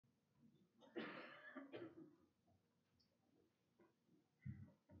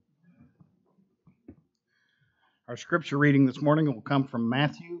Our scripture reading this morning will come from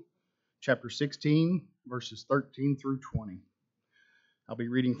Matthew chapter 16, verses 13 through 20. I'll be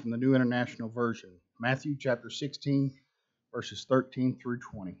reading from the New International Version. Matthew chapter 16, verses 13 through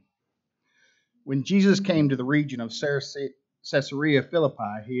 20. When Jesus came to the region of Caesarea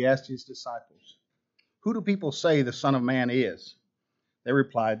Philippi, he asked his disciples, "Who do people say the Son of Man is?" They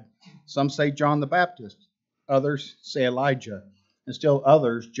replied, "Some say John the Baptist, others say Elijah, and still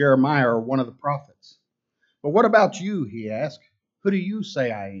others Jeremiah or one of the prophets. But what about you?" he asked. "Who do you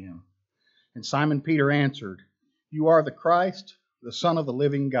say I am?" And Simon Peter answered, "You are the Christ, the Son of the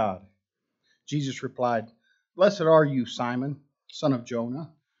living God." Jesus replied, "Blessed are you, Simon, son of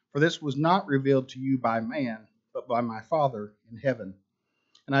Jonah, for this was not revealed to you by man, but by my Father in heaven.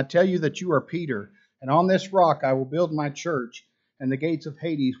 And I tell you that you are Peter, and on this rock I will build my church, and the gates of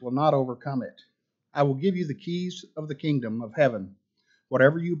Hades will not overcome it. I will give you the keys of the kingdom of heaven.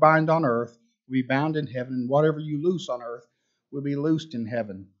 Whatever you bind on earth will be bound in heaven, and whatever you loose on earth will be loosed in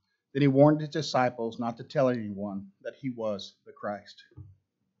heaven." Then he warned his disciples not to tell anyone that he was the Christ.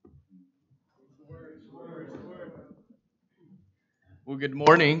 Well, good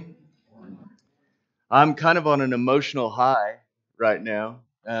morning. I'm kind of on an emotional high right now.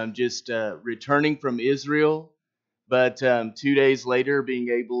 I'm just returning from Israel, but 2 days later, being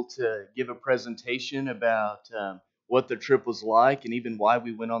able to give a presentation about what the trip was like and even why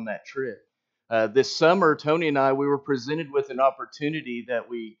we went on that trip. This summer, Tony and I, we were presented with an opportunity that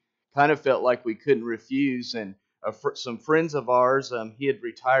we kind of felt like we couldn't refuse. And some friends of ours, he had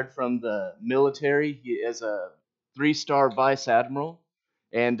retired from the military as a 3-star vice admiral.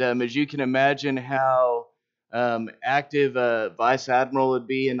 And as you can imagine how active a vice admiral would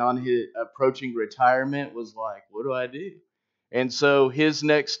be and on his approaching retirement was like, what do I do? And so his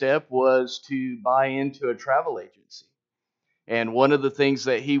next step was to buy into a travel agency. And one of the things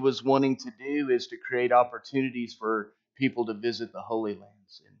that he was wanting to do is to create opportunities for people to visit the Holy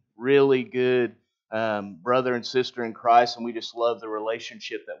Lands. And really good brother and sister in Christ, and we just love the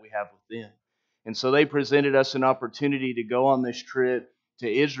relationship that we have with them. And so they presented us an opportunity to go on this trip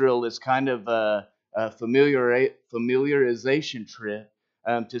to Israel as kind of a familiarization trip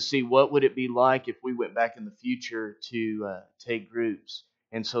to see what would it be like if we went back in the future to take groups.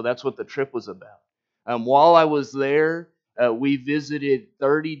 And so that's what the trip was about. While I was there, we visited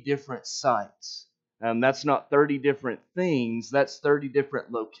 30 different sites. That's not 30 different things, that's 30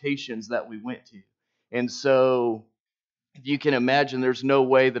 different locations that we went to. And so if you can imagine, there's no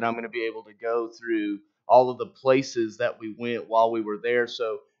way that I'm going to be able to go through all of the places that we went while we were there.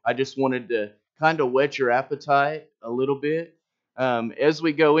 So I just wanted to kind of whet your appetite a little bit. As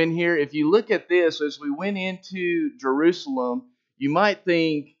we go in here, if you look at this, as we went into Jerusalem, you might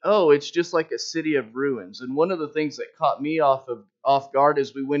think, oh, it's just like a city of ruins. And one of the things that caught me off guard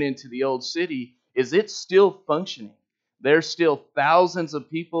as we went into the old city is it's still functioning. There's still thousands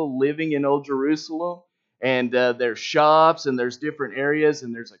of people living in Old Jerusalem. And there's shops and there's different areas,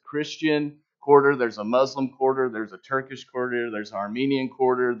 and there's a Christian quarter, there's a Muslim quarter, there's a Turkish quarter, there's an Armenian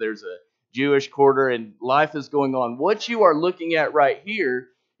quarter, there's a Jewish quarter, and life is going on. What you are looking at right here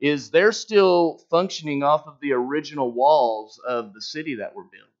is they're still functioning off of the original walls of the city that were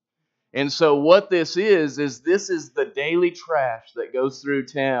built. And so what this is this is the daily trash that goes through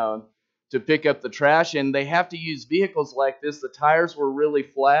town to pick up the trash, and they have to use vehicles like this. The tires were really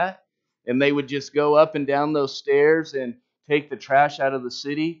flat, and they would just go up and down those stairs and take the trash out of the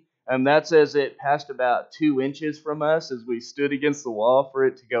city. And that's as it passed about 2 inches from us as we stood against the wall for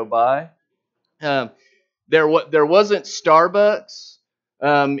it to go by. There wasn't Starbucks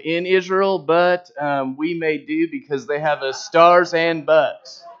in Israel, but we may do because they have a stars and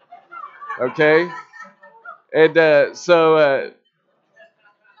bucks. Okay? And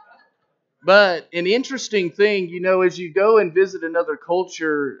but an interesting thing, as you go and visit another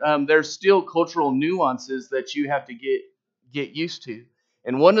culture, there's still cultural nuances that you have to get used to.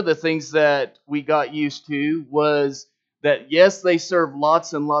 And one of the things that we got used to was that, yes, they serve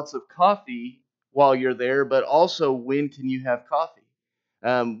lots and lots of coffee while you're there, but also when can you have coffee?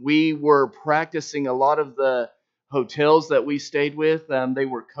 We were practicing a lot of the hotels that we stayed with. They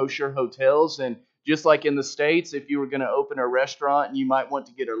were kosher hotels, and just like in the States, if you were going to open a restaurant and you might want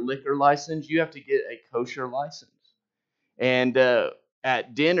to get a liquor license, you have to get a kosher license. And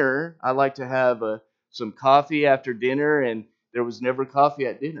at dinner, I like to have some coffee after dinner, and there was never coffee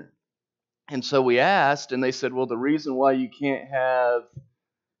at dinner. And so we asked, and they said, well, the reason why you can't have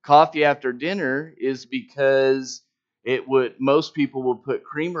coffee after dinner is because most people would put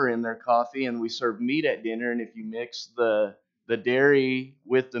creamer in their coffee, and we serve meat at dinner, and if you mix the dairy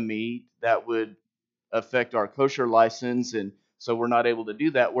with the meat, that would affect our kosher license. And so we're not able to do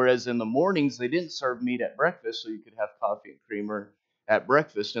that. Whereas in the mornings, they didn't serve meat at breakfast, so you could have coffee and creamer at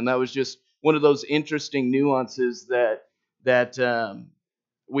breakfast. And that was just one of those interesting nuances that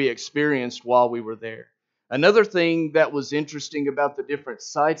we experienced while we were there. Another thing that was interesting about the different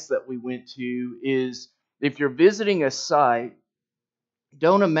sites that we went to is if you're visiting a site,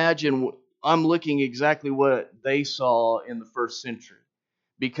 don't imagine I'm looking exactly what they saw in the first century.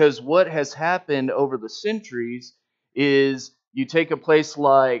 Because what has happened over the centuries is you take a place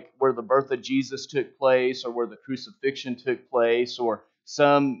like where the birth of Jesus took place, or where the crucifixion took place, or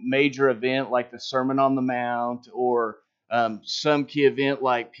some major event like the Sermon on the Mount, or some key event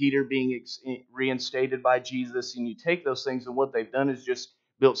like Peter being reinstated by Jesus, and you take those things, and what they've done is just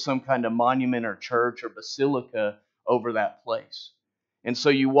built some kind of monument or church or basilica over that place. And so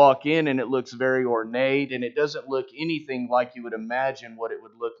you walk in and it looks very ornate, and it doesn't look anything like you would imagine what it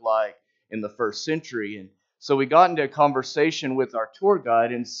would look like in the first century. And so we got into a conversation with our tour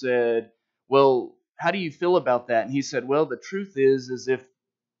guide and said, well, how do you feel about that? And he said, well, the truth is if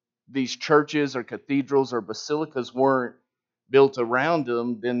these churches or cathedrals or basilicas weren't built around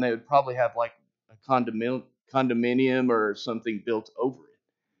them, then they would probably have like a condominium or something built over it.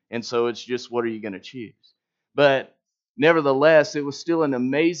 And so it's just, what are you going to choose? But nevertheless, it was still an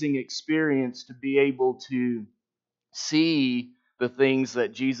amazing experience to be able to see the things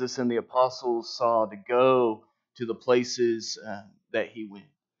that Jesus and the apostles saw, to go to the places that he went.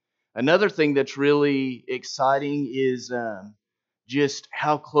 Another thing that's really exciting is just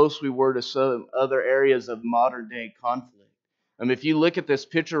how close we were to some other areas of modern day conflict. If you look at this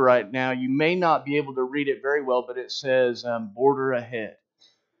picture right now, you may not be able to read it very well, but it says border ahead.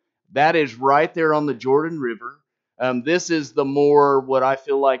 That is right there on the Jordan River. This is the more, what I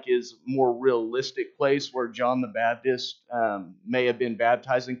feel like is more realistic place where John the Baptist may have been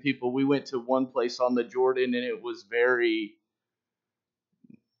baptizing people. We went to one place on the Jordan, and it was very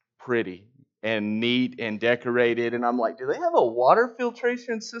pretty and neat and decorated. And I'm like, do they have a water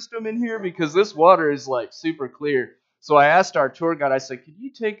filtration system in here? Because this water is like super clear. So I asked our tour guide, I said, could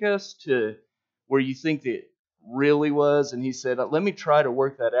you take us to where you think it really was? And he said, let me try to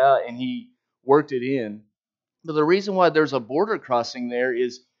work that out. And he worked it in. But the reason why there's a border crossing there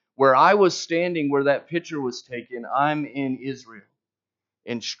is where I was standing, where that picture was taken, I'm in Israel.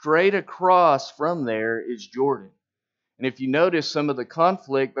 And straight across from there is Jordan. And if you notice some of the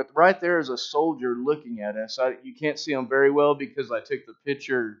conflict, but right there is a soldier looking at us. You can't see him very well because I took the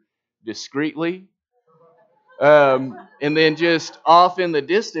picture discreetly. And then just off in the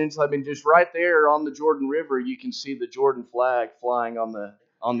distance, just right there on the Jordan River, you can see the Jordan flag flying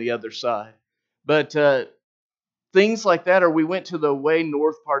on the other side. But things like that, or we went to the way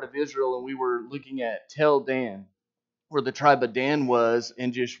north part of Israel and we were looking at Tel Dan, where the tribe of Dan was,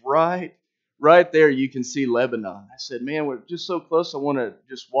 and just right there you can see Lebanon. I said, man, we're just so close. I want to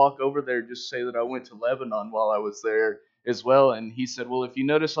just walk over there, just say that I went to Lebanon while I was there as well. And he said, well, if you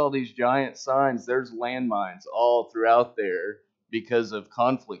notice all these giant signs, there's landmines all throughout there because of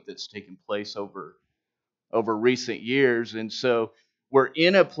conflict that's taken place over recent years. And so we're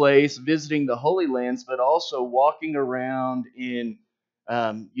in a place visiting the Holy Lands, but also walking around in,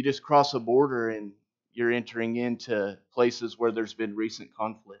 you just cross a border and you're entering into places where there's been recent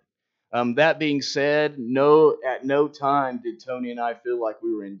conflict. That being said, at no time did Tony and I feel like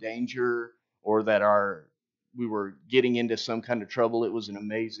we were in danger or that we were getting into some kind of trouble. It was an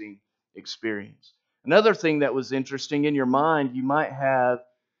amazing experience. Another thing that was interesting, in your mind, you might have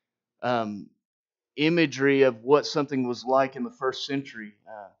imagery of what something was like in the first century.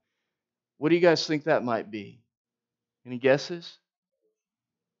 What do you guys think that might be? Any guesses?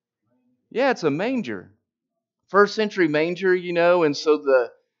 Yeah, it's a manger. First century manger, and so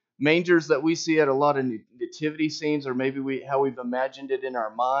the mangers that we see at a lot of nativity scenes, or maybe how we've imagined it in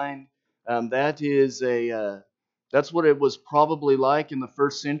our mind, that's what it was probably like in the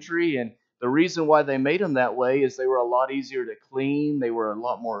first century. And the reason why they made them that way is they were a lot easier to clean. They were a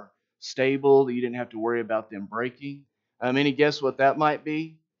lot more stable. You didn't have to worry about them breaking. Any guess what that might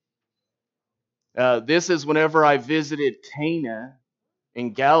be? This is whenever I visited Cana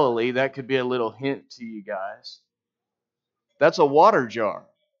in Galilee. That could be a little hint to you guys. That's a water jar.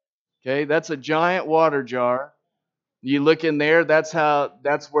 Okay, that's a giant water jar. You look in there, that's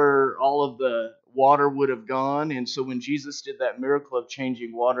where all of the water would have gone. And so when Jesus did that miracle of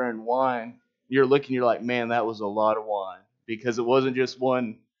changing water and wine, you're like, man, that was a lot of wine, because it wasn't just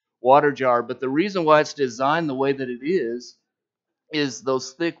one water jar. But the reason why it's designed the way that it is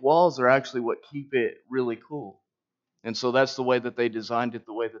those thick walls are actually what keep it really cool. And so that's the way that they designed it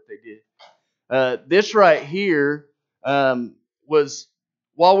the way that they did. This right here was,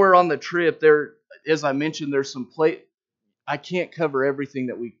 while we're on the trip, there, as I mentioned, there's some I can't cover everything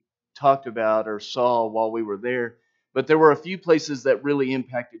that we talked about or saw while we were there, but there were a few places that really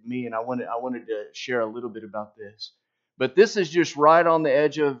impacted me, and I wanted to share a little bit about this. But this is just right on the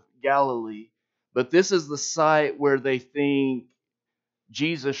edge of Galilee. But this is the site where they think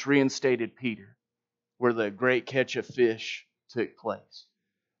Jesus reinstated Peter, where the great catch of fish took place.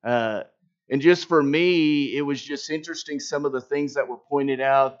 Uh, and just for me, it was just interesting some of the things that were pointed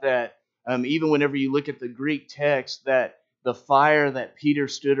out that even whenever you look at the Greek text, that the fire that Peter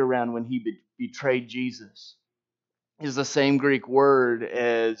stood around when he betrayed Jesus is the same Greek word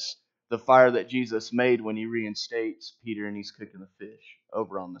as the fire that Jesus made when he reinstates Peter and he's cooking the fish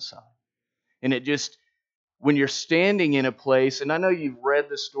over on the side. And it just, when you're standing in a place, and I know you've read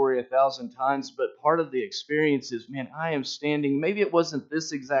this story 1,000 times, but part of the experience is, man, I am standing, maybe it wasn't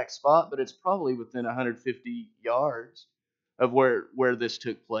this exact spot, but it's probably within 150 yards of where this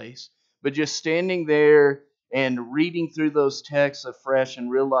took place. But just standing there and reading through those texts afresh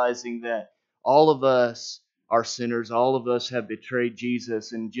and realizing that all of us are sinners, all of us have betrayed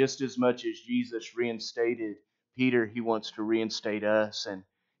Jesus, and just as much as Jesus reinstated Peter, he wants to reinstate us, and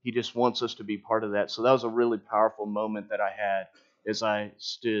he just wants us to be part of that. So that was a really powerful moment that I had as I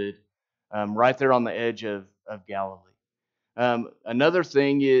stood right there on the edge of Galilee. Another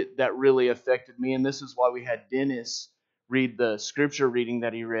thing that really affected me, and this is why we had Dennis read the scripture reading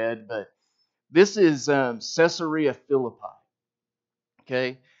that he read, but this is Caesarea Philippi.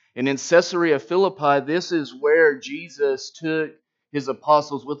 Okay? And in Caesarea Philippi, this is where Jesus took his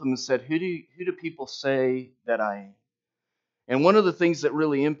apostles with him and said, who do people say that I am? And one of the things that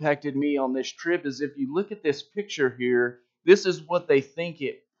really impacted me on this trip is if you look at this picture here, this is what they think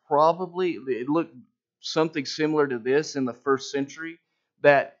it looked something similar to this in the first century,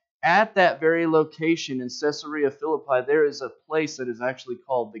 that at that very location in Caesarea Philippi, there is a place that is actually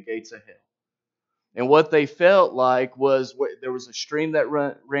called the Gates of Hell. And what they felt like was there was a stream that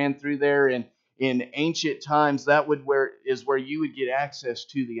ran through there, and in ancient times, that is where you would get access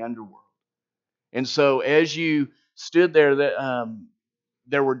to the underworld. And so as you stood there,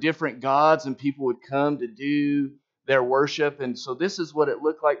 there were different gods, and people would come to do their worship. And so this is what it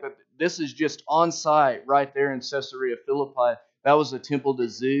looked like. But this is just on site right there in Caesarea Philippi. That was a temple to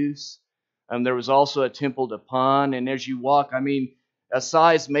Zeus. There was also a temple to Pan. And as you walk, I mean, a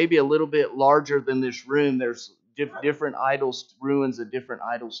size maybe a little bit larger than this room, there's different idols, ruins of different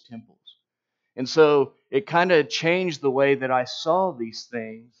idols' temples. And so it kind of changed the way that I saw these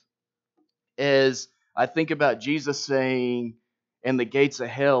things, as I think about Jesus saying, and the gates of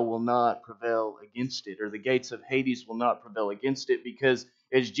hell will not prevail against it, or the gates of Hades will not prevail against it, because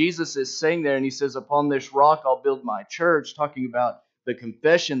as Jesus is saying there, and he says, upon this rock I'll build my church, talking about the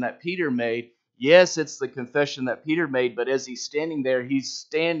confession that Peter made. Yes, it's the confession that Peter made, but as he's standing there, he's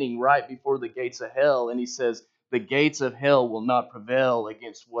standing right before the gates of hell, and he says, the gates of hell will not prevail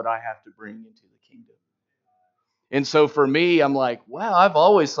against what I have to bring into the kingdom. And so for me, I'm like, wow, I've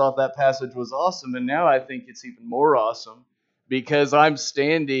always thought that passage was awesome, and now I think it's even more awesome, because I'm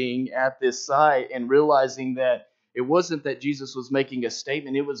standing at this site and realizing that it wasn't that Jesus was making a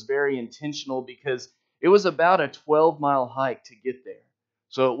statement. It was very intentional, because it was about a 12-mile hike to get there.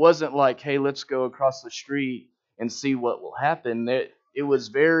 So it wasn't like, hey, let's go across the street and see what will happen. It was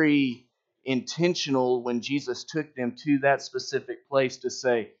very intentional when Jesus took them to that specific place to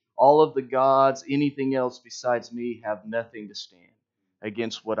say, all of the gods, anything else besides me, have nothing to stand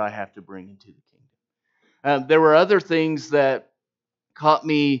against what I have to bring into the kingdom. There were other things that caught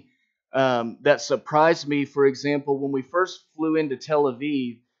me, that surprised me. For example, when we first flew into Tel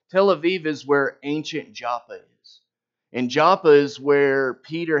Aviv is where ancient Joppa is. And Joppa is where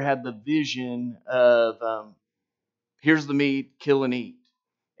Peter had the vision of, here's the meat, kill and eat.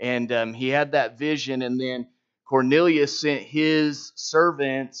 And he had that vision, and then Cornelius sent his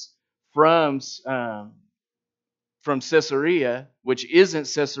servants from Caesarea, which isn't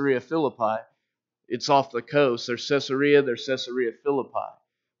Caesarea Philippi. It's off the coast. There's Caesarea Philippi.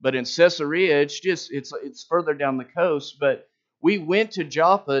 But in Caesarea, it's further down the coast. But we went to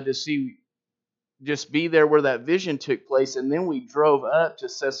Joppa to just be there where that vision took place, and then we drove up to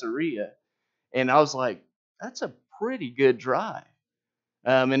Caesarea, and I was like, that's a pretty good drive.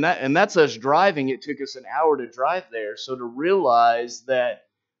 And that's us driving. It took us an hour to drive there. So to realize that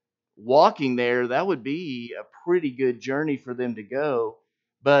walking there, that would be a pretty good journey for them to go.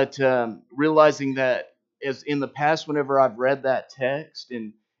 But realizing that, as in the past, whenever I've read that text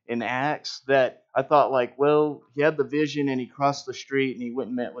in Acts, that I thought like, well, he had the vision and he crossed the street and he went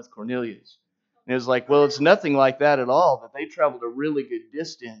and met with Cornelius. And it was like, well, it's nothing like that at all, that they traveled a really good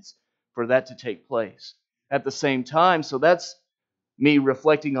distance for that to take place at the same time. So that's me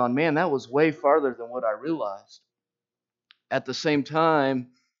reflecting on, man, that was way farther than what I realized. at the same time,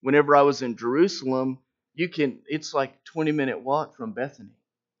 whenever I was in Jerusalem, it's like 20-minute walk from Bethany.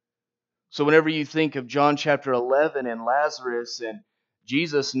 So whenever you think of John chapter 11 and Lazarus and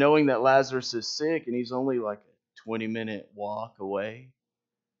Jesus knowing that Lazarus is sick and he's only like a 20-minute walk away,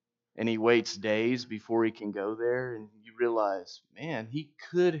 and he waits days before he can go there, and you realize, man, he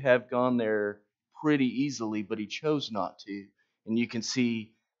could have gone there pretty easily, but he chose not to. And you can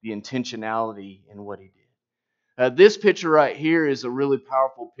see the intentionality in what he did. This picture right here is a really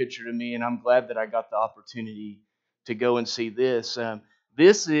powerful picture to me, and I'm glad that I got the opportunity to go and see this.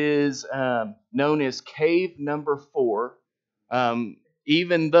 This is known as cave number 4,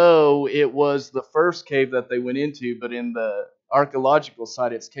 even though it was the first cave that they went into, but in the archaeological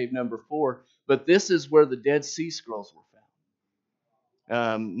site, it's cave number 4. But this is where the Dead Sea Scrolls were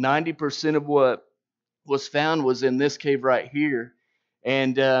found. 90% of what was found was in this cave right here.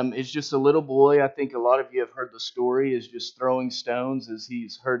 And it's just a little boy. I think a lot of you have heard the story, is just throwing stones as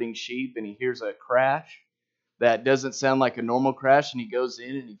he's herding sheep, and he hears a crash that doesn't sound like a normal crash, and he goes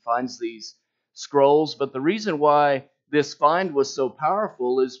in and he finds these scrolls. But the reason why this find was so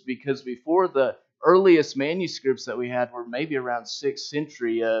powerful is because before, the earliest manuscripts that we had were maybe around 6th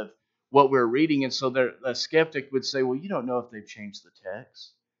century of what we're reading, and so a skeptic would say, well, you don't know if they've changed the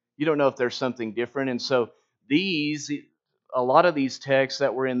text. You don't know if there's something different. And so a lot of these texts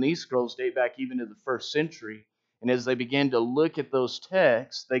that were in these scrolls date back even to the 1st century. And as they began to look at those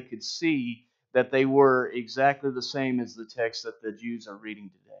texts, they could see that they were exactly the same as the text that the Jews are reading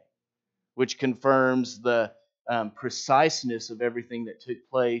today, which confirms the preciseness of everything that took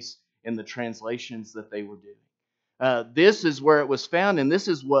place in the translations that they were doing. This is where it was found, and this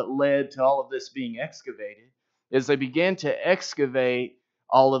is what led to all of this being excavated. As they began to excavate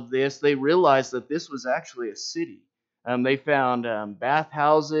all of this, they realized that this was actually a city. They found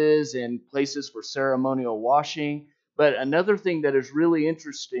bathhouses and places for ceremonial washing. But another thing that is really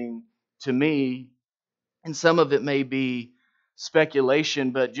interesting to me, and some of it may be speculation,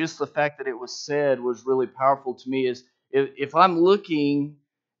 but just the fact that it was said was really powerful to me, is if I'm looking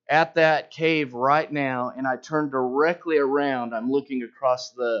at that cave right now and I turn directly around, I'm looking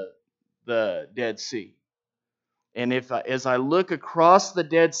across the Dead Sea. And as I look across the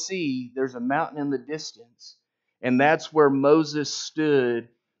Dead Sea, there's a mountain in the distance, and that's where Moses stood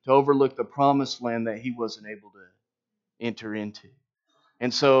to overlook the promised land that he wasn't able to enter into.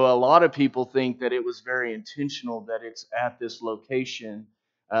 And so a lot of people think that it was very intentional that it's at this location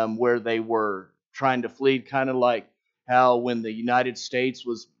where they were trying to flee, kind of like how when the United States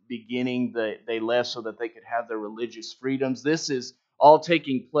was beginning, they left so that they could have their religious freedoms. This is all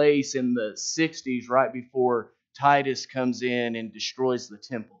taking place in the 60s, right before Titus comes in and destroys the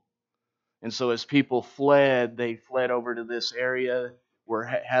temple. And so as people fled, they fled over to this area where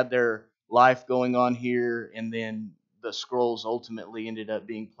had their life going on here, and then the scrolls ultimately ended up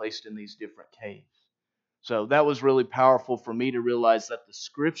being placed in these different caves. So that was really powerful for me to realize that the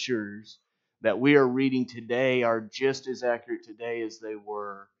scriptures that we are reading today are just as accurate today as they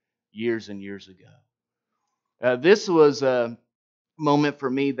were years and years ago. This was a moment for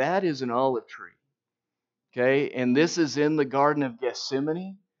me. That is an olive tree. Okay, and this is in the Garden of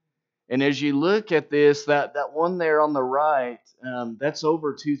Gethsemane. And as you look at this, that one there on the right, that's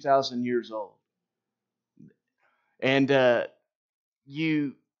over 2,000 years old. And I'm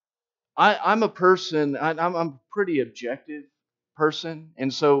a person, I'm a pretty objective person.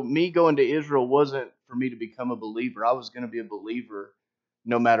 And so me going to Israel wasn't for me to become a believer. I was going to be a believer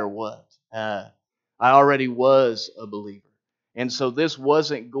no matter what. I already was a believer. And so this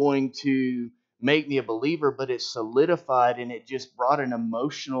wasn't going to make me a believer, but it solidified, and it just brought an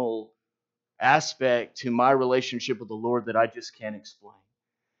emotional aspect to my relationship with the Lord that I just can't explain.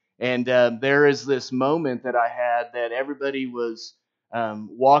 And there is this moment that I had that everybody was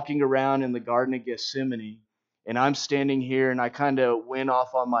walking around in the Garden of Gethsemane, and I'm standing here, and I kind of went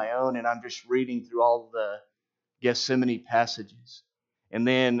off on my own, and I'm just reading through all the Gethsemane passages. And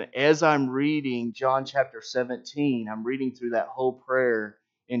then as I'm reading John chapter 17, I'm reading through that whole prayer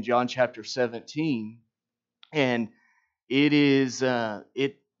in John chapter 17, and it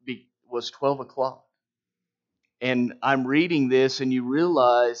was 12 o'clock. And I'm reading this, and you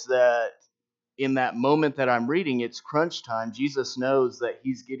realize that in that moment that I'm reading, it's crunch time. Jesus knows that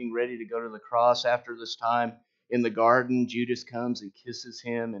he's getting ready to go to the cross. After this time in the garden, Judas comes and kisses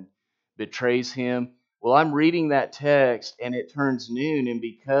him and betrays him. Well, I'm reading that text, and it turns noon, and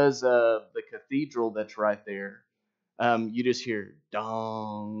because of the cathedral that's right there, you just hear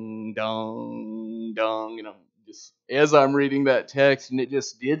dong, dong, dong, just as I'm reading that text, and it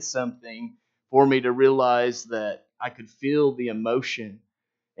just did something for me to realize that I could feel the emotion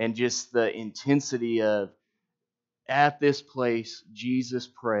and just the intensity of at this place, Jesus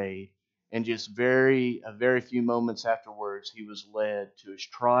prayed, and just a very few moments afterwards, he was led to his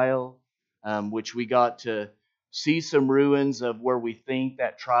trial, which we got to see some ruins of where we think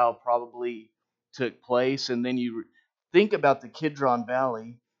that trial probably took place. And then you think about the Kidron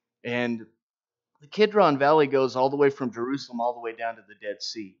Valley, and the Kidron Valley goes all the way from Jerusalem all the way down to the Dead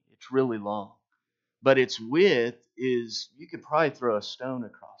Sea. It's really long, but its width is, you could probably throw a stone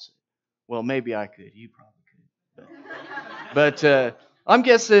across it. Well, maybe I could. You probably could. But I'm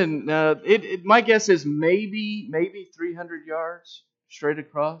guessing my guess is maybe 300 yards straight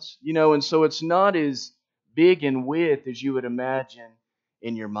across. And so it's not as big in width as you would imagine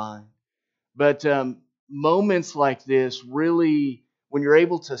in your mind. But moments like this really, when you're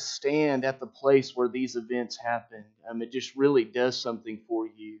able to stand at the place where these events happen, it just really does something for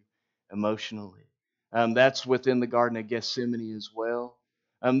you emotionally. That's within the Garden of Gethsemane as well.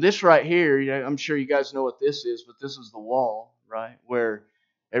 This right here, I'm sure you guys know what this is, but this is the wall, right, where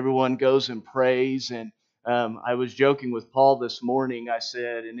everyone goes and prays. And I was joking with Paul this morning. I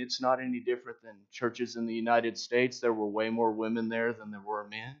said, and it's not any different than churches in the United States. There were way more women there than there were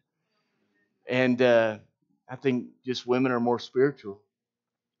men. And I think just women are more spiritual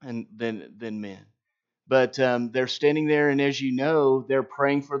than men. But they're standing there, and as you know, they're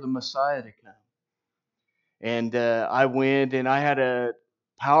praying for the Messiah to come. And I went, and I had a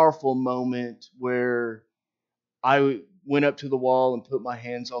powerful moment where I went up to the wall and put my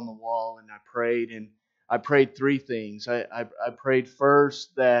hands on the wall, and I prayed. And I prayed three things. I prayed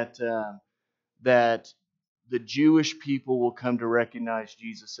first that that the Jewish people will come to recognize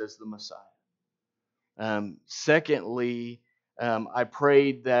Jesus as the Messiah. Secondly, I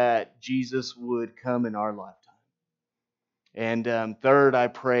prayed that Jesus would come in our lifetime. And third, I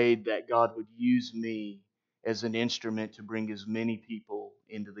prayed that God would use me as an instrument to bring as many people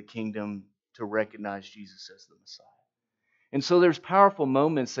into the kingdom to recognize Jesus as the Messiah. And so there's powerful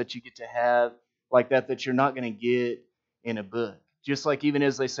moments that you get to have like that you're not going to get in a book. Just like even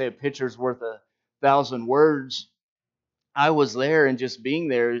as they say a picture's worth 1,000 words, I was there, and just being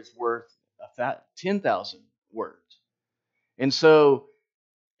there is worth 10,000 words. And so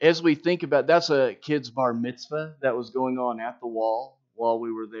as we think about, that's a kid's bar mitzvah that was going on at the wall while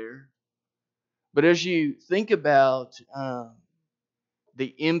we were there. But as you think about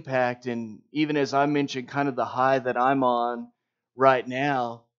the impact, and even as I mentioned, kind of the high that I'm on right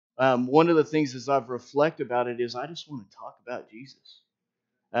now, one of the things as I've reflected about it is I just want to talk about Jesus.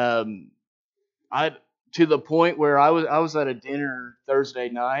 Um, I to the point where I was at a dinner Thursday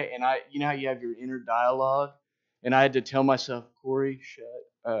night, and you know how you have your inner dialogue, and I had to tell myself, Cory, shut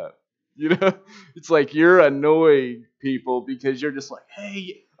up. It's like you're annoying people because you're just like,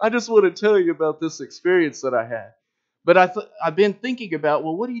 hey, I just want to tell you about this experience that I had. But I've been thinking about,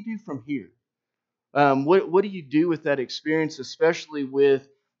 well, what do you do from here? What do you do with that experience, especially with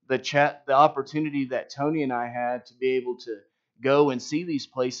the opportunity that Tony and I had to be able to go and see these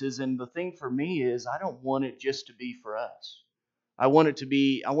places? And the thing for me is, I don't want it just to be for us. I want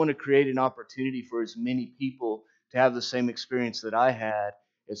to create an opportunity for as many people to have the same experience that I had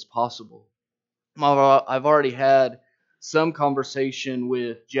as possible. I've already had some conversation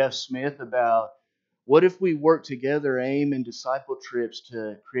with Jeff Smith about what if we work together, AIM and disciple trips,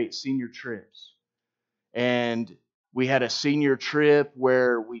 to create senior trips. And we had a senior trip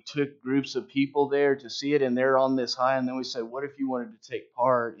where we took groups of people there to see it, and they're on this high. And then we said, what if you wanted to take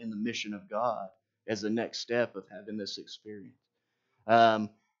part in the mission of God as the next step of having this experience?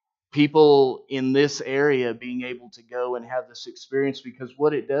 People in this area being able to go and have this experience, because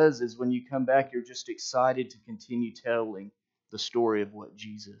what it does is when you come back, you're just excited to continue telling the story of what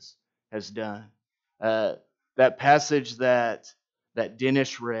Jesus has done. That passage that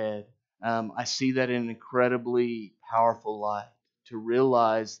Dennis read, I see that in an incredibly powerful light, to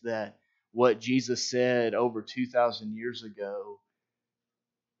realize that what Jesus said over 2,000 years ago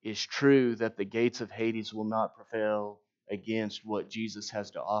is true, that the gates of Hades will not prevail against what Jesus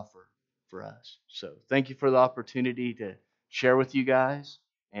has to offer for us. So thank you for the opportunity to share with you guys,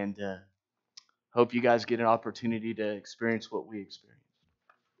 and hope you guys get an opportunity to experience what we experienced.